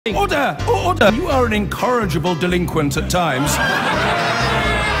Order! Order! You are an incorrigible delinquent at times.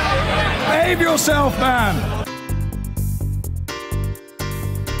 Behave yourself, man!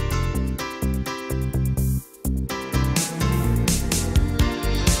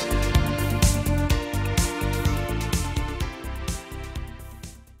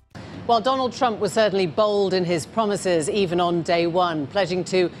 Well, Donald Trump was certainly bold in his promises, even on day one, pledging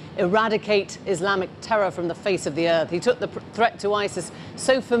to eradicate Islamic terror from the face of the earth. He took the threat to ISIS,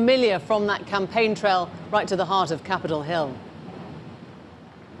 so familiar from that campaign trail, right to the heart of Capitol Hill.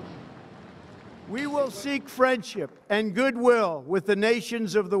 We will seek friendship and goodwill with the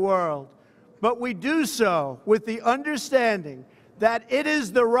nations of the world, but we do so with the understanding that it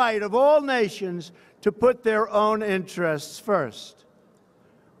is the right of all nations to put their own interests first.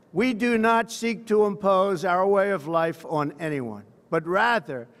 We do not seek to impose our way of life on anyone, but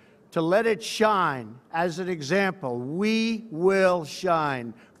rather to let it shine as an example. We will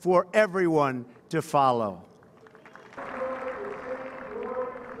shine for everyone to follow.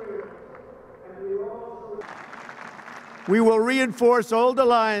 We will reinforce old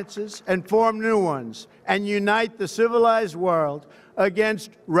alliances and form new ones and unite the civilized world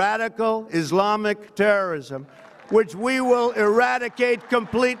against radical Islamic terrorism, which we will eradicate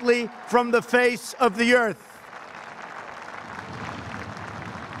completely from the face of the earth.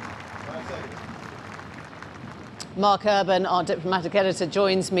 Mark Urban, our diplomatic editor,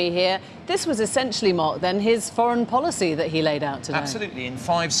 joins me here. This was essentially, Mark, then, his foreign policy that he laid out today. Absolutely, in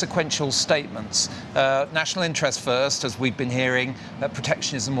 5 sequential statements. National interest first, as we've been hearing,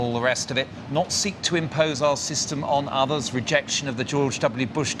 protectionism, all the rest of it. Not seek to impose our system on others, rejection of the George W.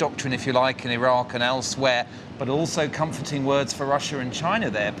 Bush doctrine, if you like, in Iraq and elsewhere, but also comforting words for Russia and China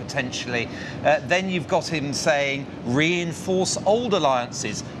there, potentially. Then you've got him saying, reinforce old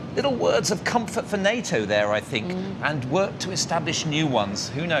alliances. Little words of comfort for NATO there, I think, and work to establish new ones.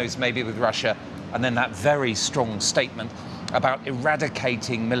 Who knows, maybe with Russia. And then that very strong statement about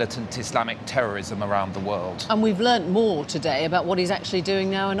eradicating militant Islamic terrorism around the world. And we've learnt more today about what he's actually doing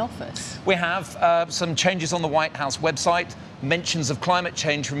now in office. We have some changes on the White House website, mentions of climate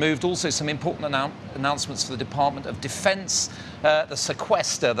change removed, also some important announcements for the Department of Defense, the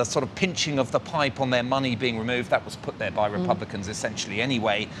sequester, the sort of pinching of the pipe on their money being removed. That was put there by Republicans essentially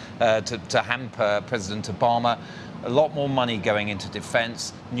anyway, to hamper President Obama. A lot more money going into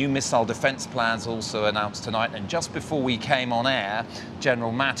defence. New missile defence plans also announced tonight. And just before we came on air,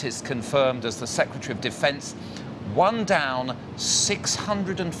 General Mattis confirmed as the Secretary of Defence, one down,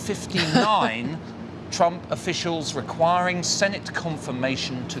 659 Trump officials requiring Senate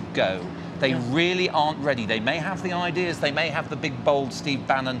confirmation to go. They really aren't ready. They may have the ideas, they may have the big, bold Steve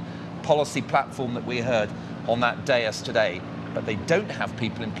Bannon policy platform that we heard on that dais today, but they don't have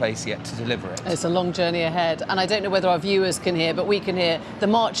people in place yet to deliver it. It's a long journey ahead, and I don't know whether our viewers can hear, but we can hear the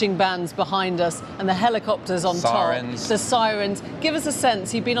marching bands behind us and the helicopters on top, the sirens. Give us a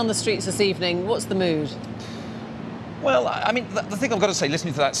sense. You've been on the streets this evening. What's the mood? Well, I mean, the thing I've got to say,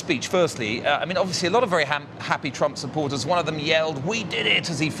 listening to that speech, firstly, I mean, obviously a lot of very happy Trump supporters. One of them yelled, "We did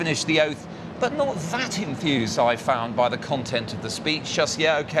it," as he finished the oath, but not that enthused, I found, by the content of the speech. Just,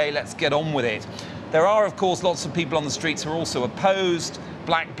 yeah, OK, let's get on with it. There are, of course, lots of people on the streets who are also opposed,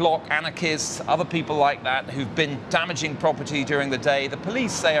 black bloc anarchists, other people like that who've been damaging property during the day. The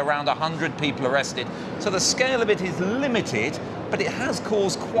police say around 100 people arrested. So the scale of it is limited, but it has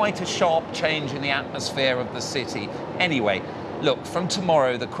caused quite a sharp change in the atmosphere of the city. Anyway, look, from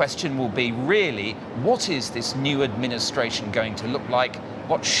tomorrow, the question will be really, what is this new administration going to look like?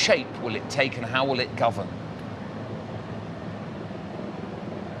 What shape will it take and how will it govern?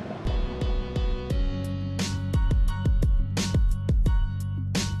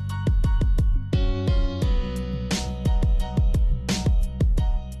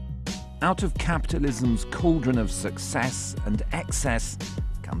 Out of capitalism's cauldron of success and excess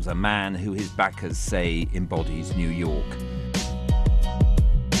comes a man who his backers say embodies New York.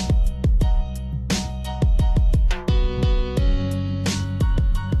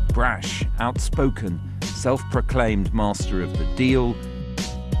 Brash, outspoken, self-proclaimed master of the deal,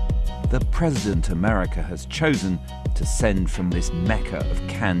 the president America has chosen to send from this mecca of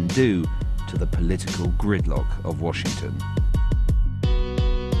can-do to the political gridlock of Washington.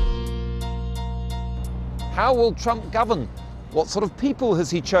 How will Trump govern? What sort of people has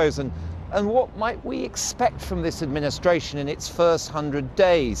he chosen? And what might we expect from this administration in its first 100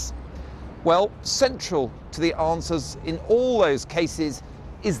 days? Well, central to the answers in all those cases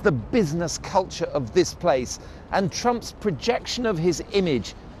is the business culture of this place and Trump's projection of his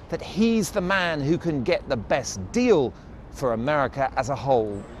image that he's the man who can get the best deal for America as a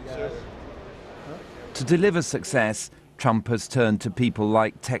whole. To deliver success, Trump has turned to people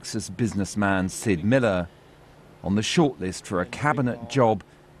like Texas businessman Sid Miller. On the shortlist for a cabinet job,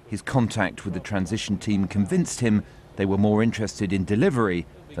 his contact with the transition team convinced him they were more interested in delivery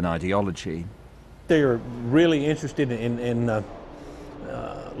than ideology. They're really interested in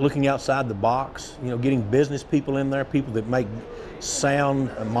looking outside the box, getting business people in there, people that make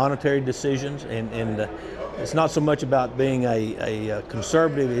sound monetary decisions, and it's not so much about being a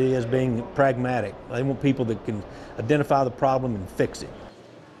conservative, it is being pragmatic. They want people that can identify the problem and fix it.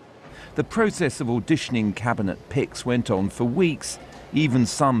 The process of auditioning cabinet picks went on for weeks. Even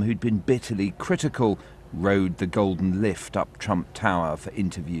some who'd been bitterly critical rode the golden lift up Trump Tower for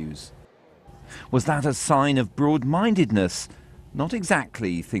interviews. Was that a sign of broad-mindedness? Not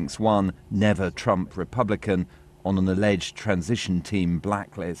exactly, thinks one never-Trump Republican on an alleged transition team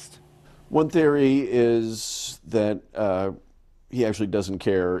blacklist. One theory is that he actually doesn't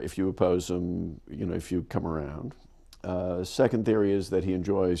care if you oppose him, if you come around. Second theory is that he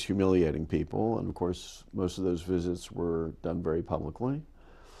enjoys humiliating people, and of course most of those visits were done very publicly.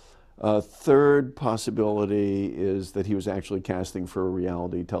 Third possibility is that he was actually casting for a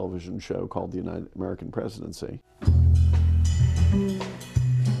reality television show called The American Presidency.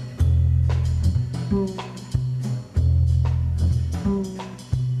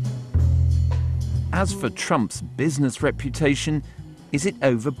 As for Trump's business reputation, is it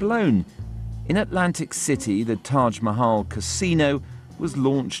overblown? In Atlantic City, the Taj Mahal casino was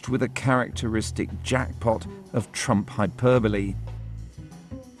launched with a characteristic jackpot of Trump hyperbole.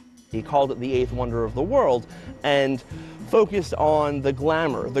 He called it the eighth wonder of the world and focused on the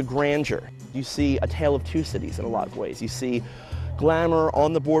glamour, the grandeur. You see a tale of two cities in a lot of ways. You see glamour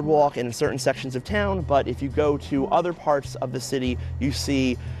on the boardwalk and in certain sections of town, but if you go to other parts of the city, you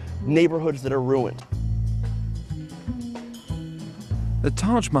see neighborhoods that are ruined. The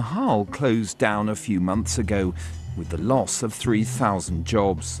Taj Mahal closed down a few months ago with the loss of 3,000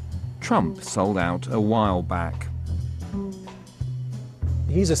 jobs. Trump sold out a while back.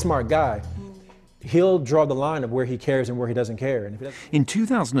 He's a smart guy. He'll draw the line of where he cares and where he doesn't care. And if he doesn't... In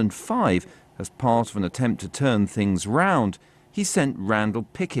 2005, as part of an attempt to turn things round, he sent Randall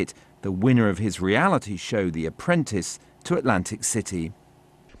Pickett, the winner of his reality show The Apprentice, to Atlantic City.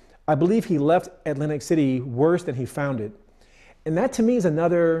 I believe he left Atlantic City worse than he found it. And that to me is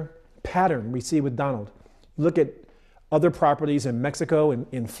another pattern we see with Donald. Look at other properties in Mexico and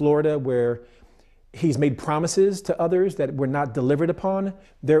in Florida where he's made promises to others that were not delivered upon.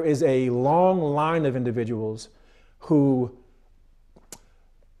 There is a long line of individuals who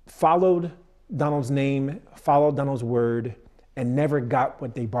followed Donald's name, followed Donald's word, and never got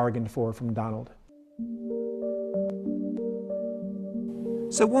what they bargained for from Donald.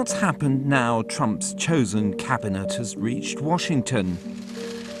 So what's happened now Trump's chosen cabinet has reached Washington?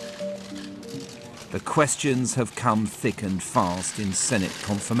 The questions have come thick and fast in Senate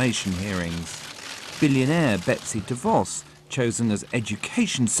confirmation hearings. Billionaire Betsy DeVos, chosen as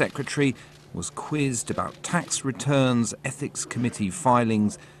Education Secretary, was quizzed about tax returns, ethics committee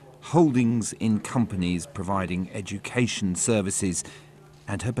filings, holdings in companies providing education services,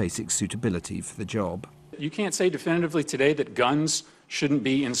 and her basic suitability for the job. You can't say definitively today that guns shouldn't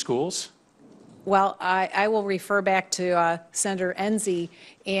be in schools? Well, I will refer back to Senator Enzi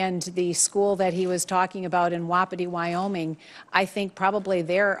and the school that he was talking about in Wapiti, Wyoming. I think probably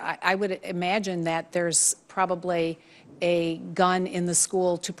there, I would imagine that there's probably a gun in the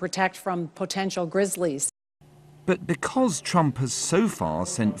school to protect from potential grizzlies. But because Trump has so far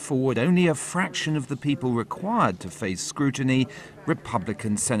sent forward only a fraction of the people required to face scrutiny,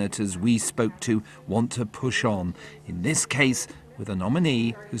 Republican senators we spoke to want to push on. In this case, with a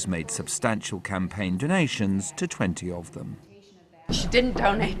nominee who's made substantial campaign donations to 20 of them. She didn't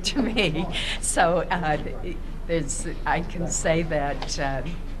donate to me, so I can say that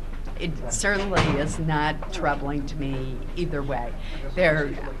it certainly is not troubling to me either way. There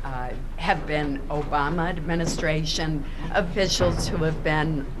have been Obama administration officials who have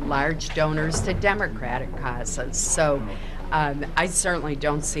been large donors to Democratic causes, so I certainly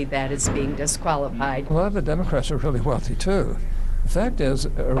don't see that as being disqualified. A lot of the Democrats are really wealthy too. The fact is,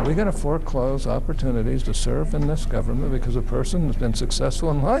 are we going to foreclose opportunities to serve in this government because a person has been successful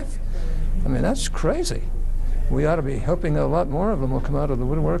in life? I mean, that's crazy. We ought to be hoping a lot more of them will come out of the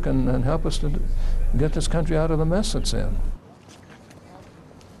woodwork and help us to get this country out of the mess it's in.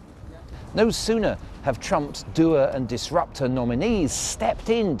 No sooner have Trump's doer and disruptor nominees stepped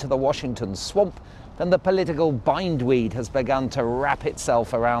into the Washington swamp and the political bindweed has begun to wrap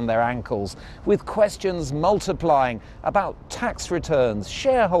itself around their ankles, with questions multiplying about tax returns,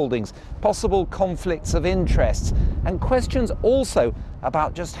 shareholdings, possible conflicts of interest, and questions also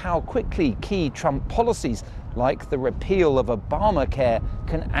about just how quickly key Trump policies like the repeal of Obamacare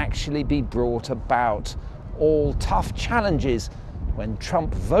can actually be brought about. All tough challenges when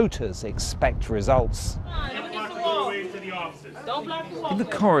Trump voters expect results. In the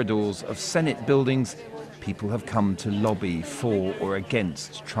corridors of Senate buildings, people have come to lobby for or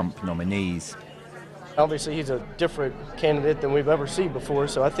against Trump nominees. Obviously, he's a different candidate than we've ever seen before,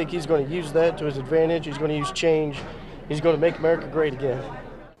 so I think he's going to use that to his advantage. He's going to use change. He's going to make America great again.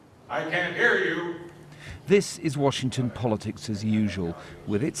 I can't hear you. This is Washington politics as usual,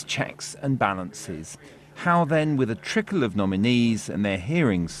 with its checks and balances. How then, with a trickle of nominees and their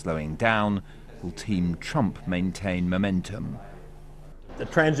hearings slowing down, will Team Trump maintain momentum? The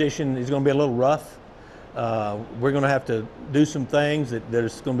transition is going to be a little rough. We're going to have to do some things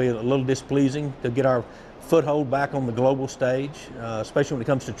that's going to be a little displeasing to get our foothold back on the global stage, especially when it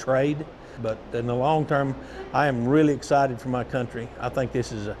comes to trade. But in the long term, I am really excited for my country. I think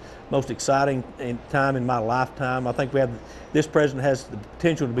this is the most exciting time in my lifetime. I think this president has the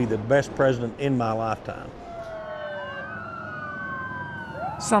potential to be the best president in my lifetime.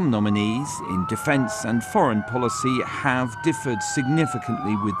 Some nominees in defence and foreign policy have differed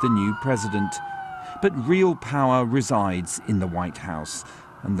significantly with the new president. But real power resides in the White House,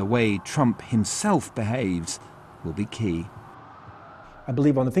 and the way Trump himself behaves will be key. I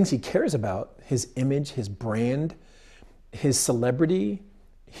believe on the things he cares about, his image, his brand, his celebrity,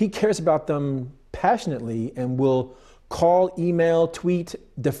 he cares about them passionately and will call, email, tweet,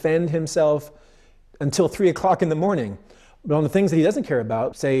 defend himself until 3 o'clock in the morning. But on the things that he doesn't care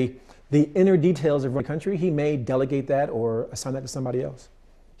about, say the inner details of the country, he may delegate that or assign that to somebody else.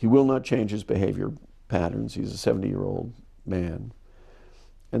 He will not change his behavior patterns. He's a 70-year-old man.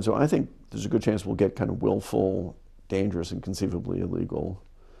 And so I think there's a good chance we'll get kind of willful, dangerous, and conceivably illegal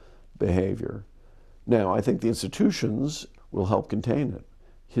behavior. Now, I think the institutions will help contain it.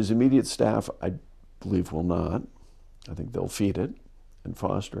 His immediate staff, I believe, will not. I think they'll feed it and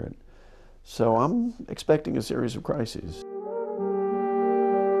foster it. So I'm expecting a series of crises.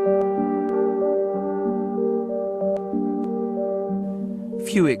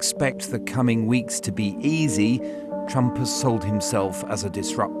 Few expect the coming weeks to be easy. Trump has sold himself as a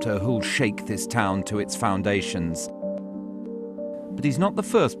disruptor who'll shake this town to its foundations. But he's not the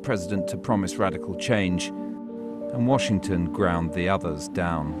first president to promise radical change, and Washington ground the others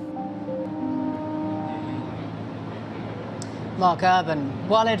down. Mark Urban.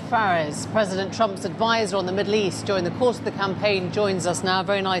 Walid Fares, President Trump's advisor on the Middle East during the course of the campaign, joins us now.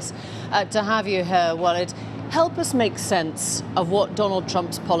 Very nice to have you here, Walid. Help us make sense of what Donald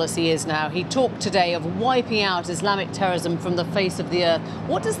Trump's policy is now. He talked today of wiping out Islamic terrorism from the face of the earth.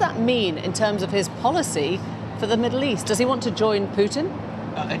 What does that mean in terms of his policy for the Middle East? Does he want to join Putin?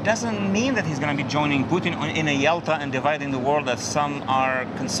 It doesn't mean that he's going to be joining Putin in a Yalta and dividing the world that some are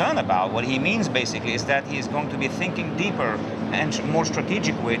concerned about. What he means basically is that he is going to be thinking deeper and more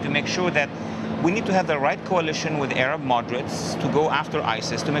strategic way to make sure that we need to have the right coalition with Arab moderates to go after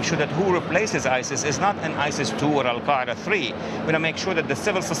ISIS, to make sure that who replaces ISIS is not an ISIS 2 or Al-Qaeda 3. We're going to make sure that the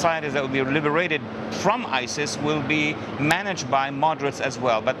civil societies that will be liberated from ISIS will be managed by moderates as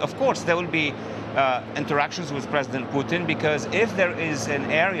well. But of course, there will be interactions with President Putin, because if there is an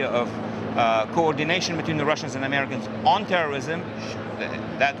area of coordination between the Russians and Americans on terrorism,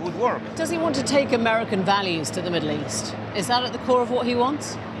 that would work. Does he want to take American values to the Middle East? Is that at the core of what he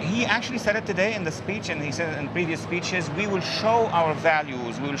wants? He actually said it today in the speech, and he said in previous speeches, we will show our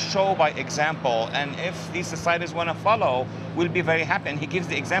values, we will show by example, and if these societies want to follow, we'll be very happy. And he gives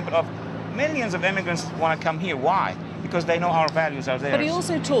the example of millions of immigrants want to come here. Why? Because they know our values are theirs. But he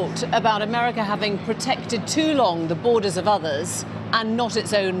also talked about America having protected too long the borders of others and not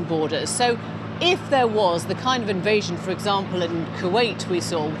its own borders. So if there was the kind of invasion, for example, in Kuwait we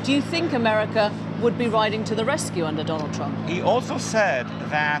saw, do you think America would be riding to the rescue under Donald Trump? He also said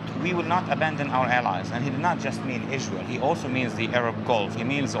that we will not abandon our allies. And he did not just mean Israel. He also means the Arab Gulf. He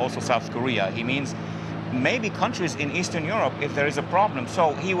means also South Korea. He means maybe countries in Eastern Europe if there is a problem.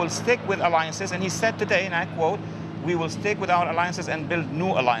 So he will stick with alliances. And he said today, and I quote, we will stick with our alliances and build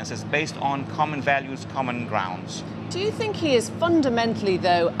new alliances based on common values, common grounds. Do you think he is fundamentally,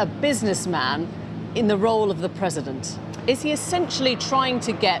 though, a businessman in the role of the president? Is he essentially trying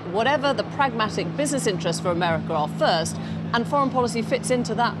to get whatever the pragmatic business interests for America are first, and foreign policy fits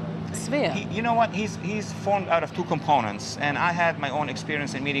into that sphere? You know what? He's formed out of two components, and I had my own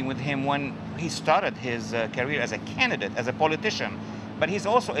experience in meeting with him when he started his career as a candidate, as a politician. but he's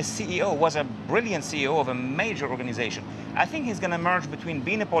also a CEO, was a brilliant CEO of a major organization. I think he's going to merge between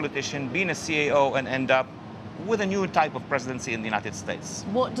being a politician, being a CEO, and end up with a new type of presidency in the United States.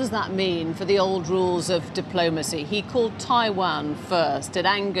 What does that mean for the old rules of diplomacy? He called Taiwan first. It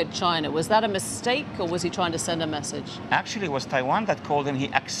angered China. Was that a mistake, or was he trying to send a message? Actually, it was Taiwan that called him.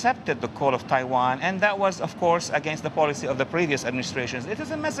 He accepted the call of Taiwan, and that was, of course, against the policy of the previous administrations. It is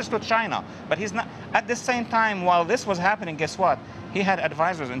a message to China, but he's not. At the same time, while this was happening, guess what? He had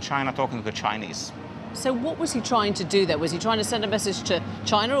advisors in China talking to the Chinese. So what was he trying to do there? Was he trying to send a message to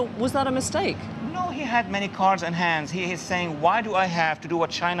China, or was that a mistake? No, he had many cards in hands. He is saying, why do I have to do what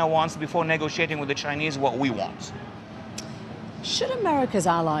China wants before negotiating with the Chinese what we want? Should America's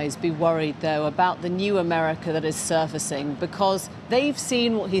allies be worried, though, about the new America that is surfacing? Because they've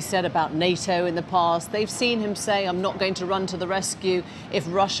seen what he said about NATO in the past. They've seen him say, I'm not going to run to the rescue if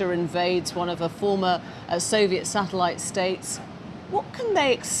Russia invades one of the former Soviet satellite states. What can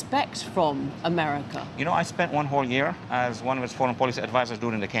they expect from America? You know, I spent one whole year as one of his foreign policy advisors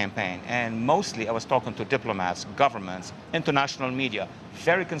during the campaign, and mostly I was talking to diplomats, governments, international media,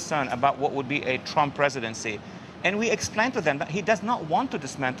 very concerned about what would be a Trump presidency. And we explained to them that he does not want to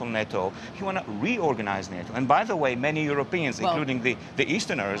dismantle NATO. He wants to reorganize NATO. And by the way, many Europeans, including the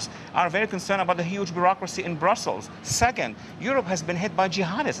Easterners, are very concerned about the huge bureaucracy in Brussels. Second, Europe has been hit by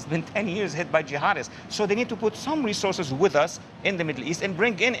jihadists. It's been 10 years hit by jihadists. So they need to put some resources with us in the Middle East and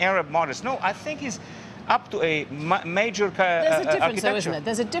bring in Arab moderates. No, I think he's up to a major There's a difference, though, isn't it?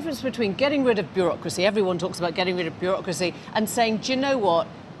 There's a difference between getting rid of bureaucracy. Everyone talks about getting rid of bureaucracy, and saying, do you know what?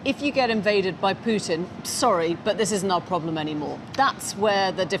 If you get invaded by Putin, sorry, but this isn't our problem anymore. That's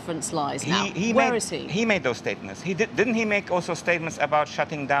where the difference lies now. Where is he? He made those statements. Didn't he make also statements about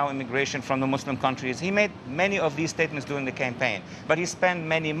shutting down immigration from the Muslim countries? He made many of these statements during the campaign, but he spent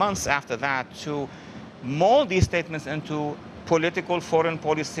many months after that to mold these statements into political foreign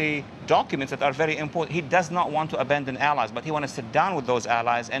policy documents that are very important. He does not want to abandon allies, but he wants to sit down with those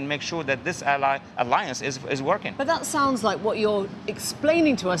allies and make sure that this alliance is working. But that sounds like what you're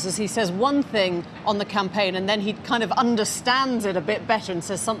explaining to us is he says one thing on the campaign and then he kind of understands it a bit better and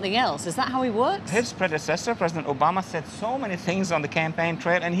says something else. Is that how he works? His predecessor, President Obama, said so many things on the campaign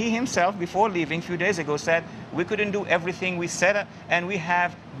trail, and he himself, before leaving a few days ago, said we couldn't do everything we said, and we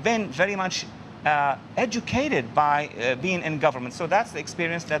have been very much educated by being in government. So that's the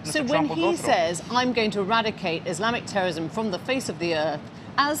experience that Mr. Trump will go through. So when he says, I'm going to eradicate Islamic terrorism from the face of the earth,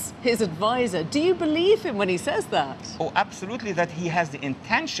 as his advisor, do you believe him when he says that? Oh, absolutely, that he has the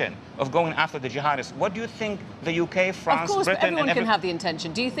intention of going after the jihadists. What do you think the UK, France, of course, Britain, everyone can have the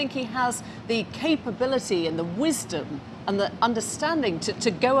intention. Do you think he has the capability and the wisdom and the understanding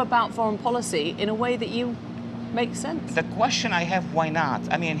to go about foreign policy in a way that you makes sense? The question I have, why not?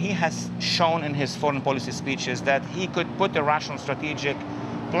 I mean, he has shown in his foreign policy speeches that he could put a rational strategic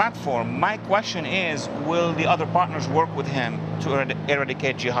platform. My question is, will the other partners work with him to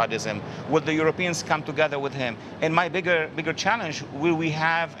eradicate jihadism? Will the Europeans come together with him? And my bigger challenge, will we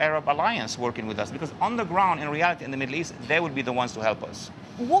have Arab alliance working with us? Because on the ground, in reality, in the Middle East, they would be the ones to help us.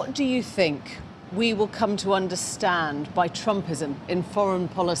 What do you think we will come to understand by Trumpism in foreign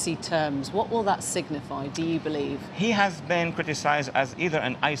policy terms? What will that signify, do you believe? He has been criticized as either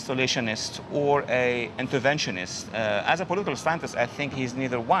an isolationist or an interventionist. As a political scientist, I think he's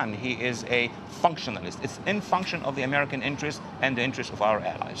neither one. He is a functionalist. It's in function of the American interest and the interest of our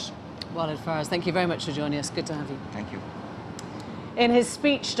allies. Walid Faraz, thank you very much for joining us. Good to have you. Thank you. In his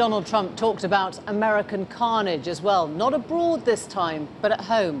speech, Donald Trump talked about American carnage as well, not abroad this time, but at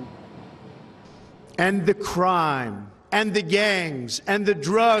home. And the crime, and the gangs, and the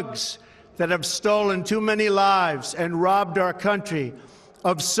drugs that have stolen too many lives and robbed our country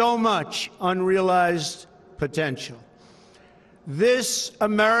of so much unrealized potential. This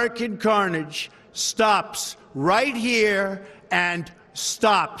American carnage stops right here and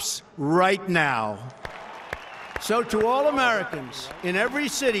stops right now. So to all Americans in every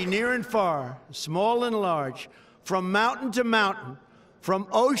city, near and far, small and large, from mountain to mountain, from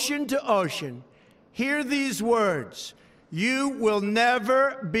ocean to ocean, hear these words: you will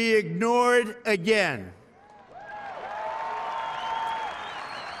never be ignored again.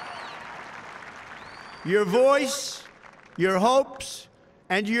 Your voice, your hopes,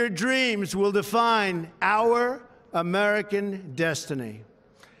 and your dreams will define our American destiny.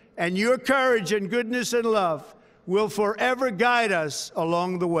 And your courage and goodness and love will forever guide us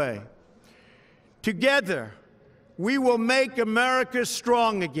along the way. Together, we will make America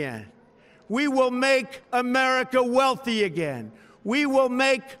strong again. We will make America wealthy again. We will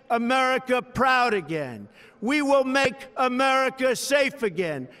make America proud again. We will make America safe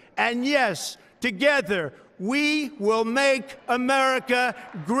again. And yes, together, We will make America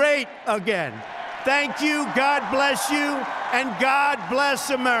great again. Thank you, God bless you, and God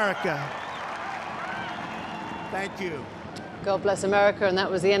bless America. Thank you. God bless America, and that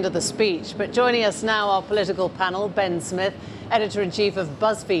was the end of the speech. But joining us now, our political panel, Ben Smith, Editor-in-Chief of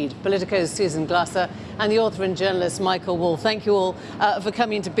BuzzFeed, Politico's Susan Glasser, and the author and journalist Michael Wolff. Thank you all for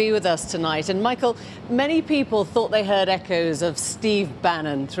coming to be with us tonight. And Michael, many people thought they heard echoes of Steve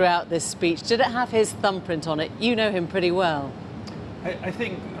Bannon throughout this speech. Did it have his thumbprint on it? You know him pretty well. I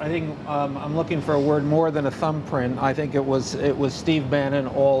think I'm looking for a word more than a thumbprint. I think it was Steve Bannon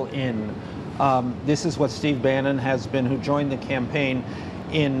all in. This is what Steve Bannon has been, who joined the campaign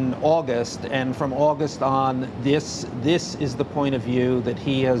in August, and from August on, this is the point of view that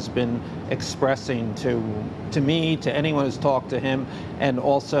he has been expressing to me, to anyone who's talked to him, and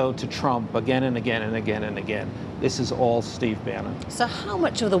also to Trump again and again and again and again. This is all Steve Bannon. So how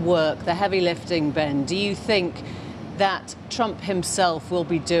much of the work, the heavy lifting, Ben, do you think that Trump himself will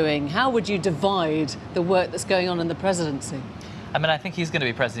be doing? How would you divide the work that's going on in the presidency? I mean, I think he's going to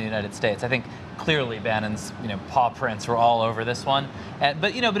be president of the United States. I think clearly Bannon's, paw prints were all over this one.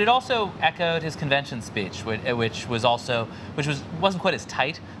 But it also echoed his convention speech, which wasn't quite as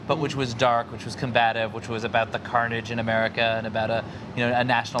tight, but which was dark, which was combative, which was about the carnage in America and about a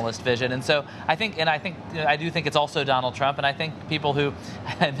nationalist vision. And so I do think it's also Donald Trump, and I think people who,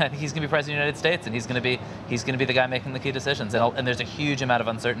 and I think he's going to be president of the United States, and he's going to be the guy making the key decisions. And there's a huge amount of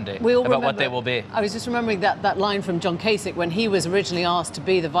uncertainty about what they will be. I was just remembering that line from John Kasich when he was originally asked to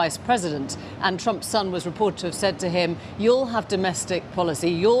be the vice president, and Trump's son was reported to have said to him, "You'll have domestic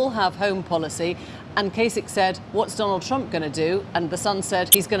policy, you'll have home policy." And Kasich said, "What's Donald Trump going to do?" And the son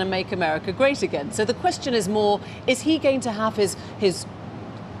said, "He's going to make America great again." So the question is more, is he going to have his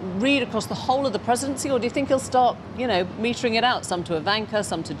read across the whole of the presidency, or do you think he'll start, metering it out, some to Ivanka,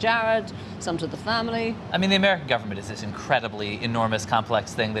 some to Jared, some to the family? I mean, the American government is this incredibly enormous,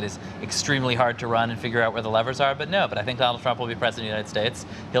 complex thing that is extremely hard to run and figure out where the levers are. But I think Donald Trump will be president of the United States.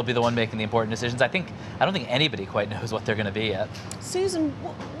 He'll be the one making the important decisions. I don't think anybody quite knows what they're going to be yet. Susan,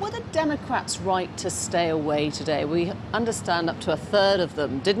 were the Democrats right to stay away today? We understand up to a third of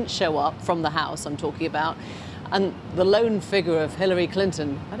them didn't show up from the House, I'm talking about. And the lone figure of Hillary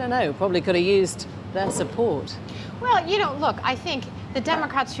Clinton, I don't know, probably could have used their support. Well, look, I think the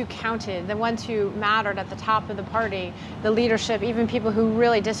Democrats who counted, the ones who mattered at the top of the party, the leadership, even people who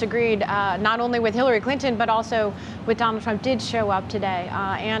really disagreed, not only with Hillary Clinton, but also with Donald Trump, did show up today.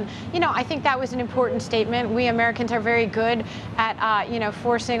 And I think that was an important statement. We Americans are very good at,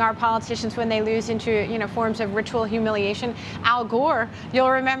 forcing our politicians when they lose into, forms of ritual humiliation. Al Gore,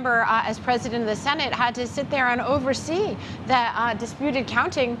 you'll remember, as president of the Senate, had to sit there and oversee the disputed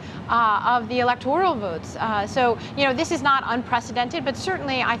counting of the electoral votes. So, this is not unprecedented. But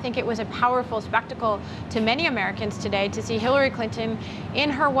certainly, I think it was a powerful spectacle to many Americans today to see Hillary Clinton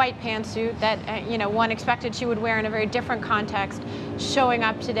in her white pantsuit that, one expected she would wear in a very different context, showing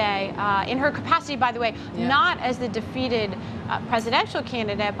up today in her capacity, by the way, not as the defeated presidential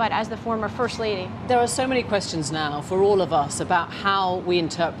candidate, but as the former First Lady. There are so many questions now for all of us about how we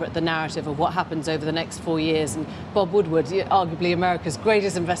interpret the narrative of what happens over the next 4 years. And Bob Woodward, arguably America's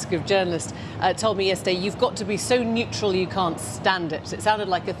greatest investigative journalist, told me yesterday, you've got to be so neutral you can't stand it. It sounded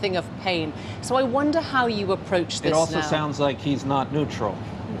like a thing of pain. So I wonder how you approach this now. It also sounds like he's not neutral.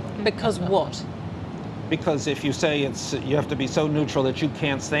 Because what? Because if you say you have to be so neutral that you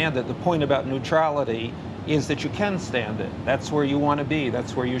can't stand it, the point about neutrality is that you can stand it. That's where you want to be.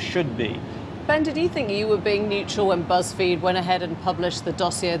 That's where you should be. Ben, did you think you were being neutral when BuzzFeed went ahead and published the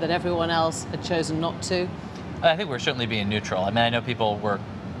dossier that everyone else had chosen not to? I think we're certainly being neutral. I mean, I know people were...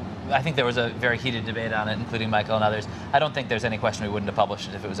 I think there was a very heated debate on it, including Michael and others. I don't think there's any question we wouldn't have published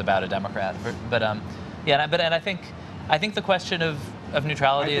it if it was about a Democrat. But I think the question of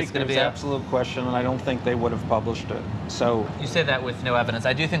neutrality is going to be an absolute question, and I don't think they would have published it. So you say that with no evidence.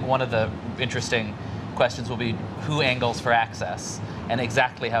 I do think one of the interesting questions will be who angles for access and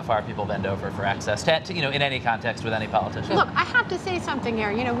exactly how far people bend over for access to in any context with any politician. Look, I have to say something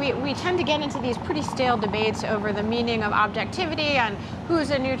here. We tend to get into these pretty stale debates over the meaning of objectivity and who's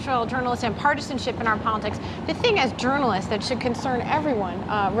a neutral journalist and partisanship in our politics. The thing as journalists that should concern everyone,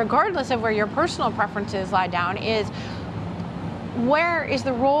 regardless of where your personal preferences lie down, is where is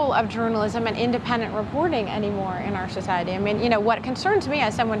the role of journalism and independent reporting anymore in our society? I mean, what concerns me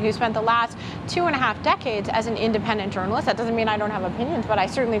as someone who spent the last 2.5 decades as an independent journalist, that doesn't mean I don't have opinions, but I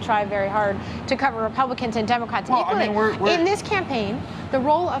certainly try very hard to cover Republicans and Democrats equally. In this campaign, the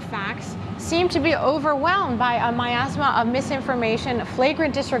role of facts seem to be overwhelmed by a miasma of misinformation,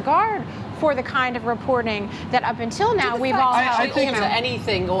 flagrant disregard for the kind of reporting that up until now we've all held. I alter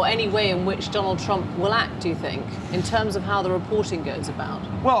anything or any way in which Donald Trump will act, do you think, in terms of how the reporting goes about?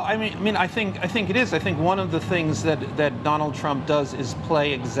 Well, I think it is. I think one of the things that Donald Trump does is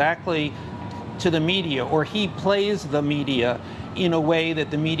play exactly to the media, or he plays the media in a way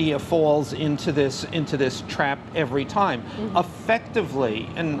that the media falls into this trap every time. Mm-hmm. Effectively,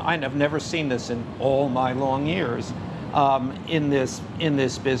 and I've never seen this in all my long years in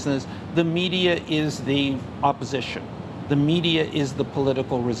this business, the media is the opposition. The media is the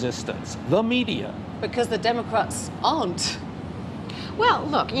political resistance. The media. Because the Democrats aren't. Well,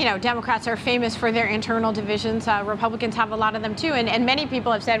 look, you know, Democrats are famous for their internal divisions. Republicans have a lot of them too. And many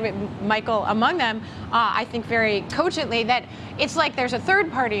people have said, Michael among them, I think very cogently, that it's like there's a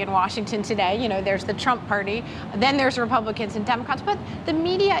third party in Washington today. You know, there's the Trump party, then there's Republicans and Democrats. But the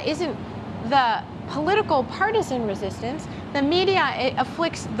media isn't the political partisan resistance. The media, it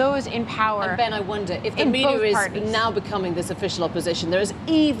afflicts those in power. And Ben, I wonder if the media is now becoming this official opposition, there is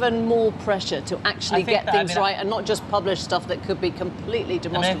even more pressure to actually get things right and not just publish stuff that could be completely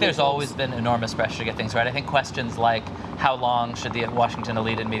demonstrably I think there's false. always been enormous pressure to get things right. I think questions like how long should the Washington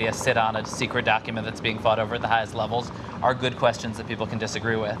elite and media sit on a secret document that's being fought over at the highest levels are good questions that people can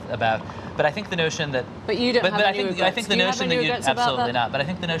disagree with about. But I think the notion that But you don't have any regrets. I think the notion that you absolutely not. But I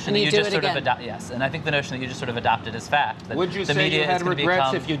think the notion that you just sort of and I think the notion that you just sort of adopted as fact that would you the say media you had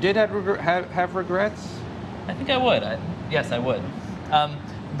regrets if you did have regrets? I think I would. Yes, I would.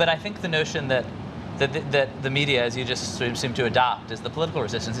 But I think the notion that the media, as you just sort of seem to adopt, is the political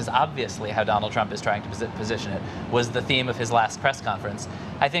resistance is obviously how Donald Trump is trying to position it, was the theme of his last press conference.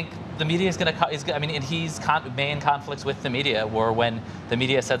 I think the media is going to, his main conflicts with the media were when the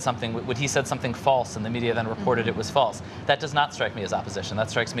media said something, when he said something false and the media then reported it was false. That does not strike me as opposition. That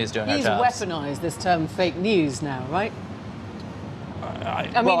strikes me as doing our jobs. He's weaponized this term fake news now, right? I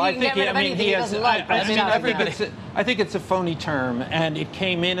think it's a phony term, and it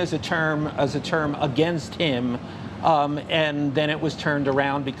came in as a term against him, and then it was turned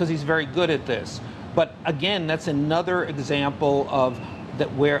around because he's very good at this. But again, that's another example of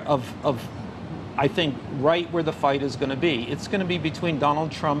I think right where the fight is going to be. It's going to be between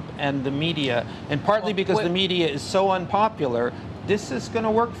Donald Trump and the media, and partly because the media is so unpopular, this is going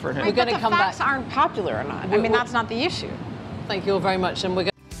to work for him. But the facts aren't popular or not. I mean, that's not the issue. Thank you all very much, and we're going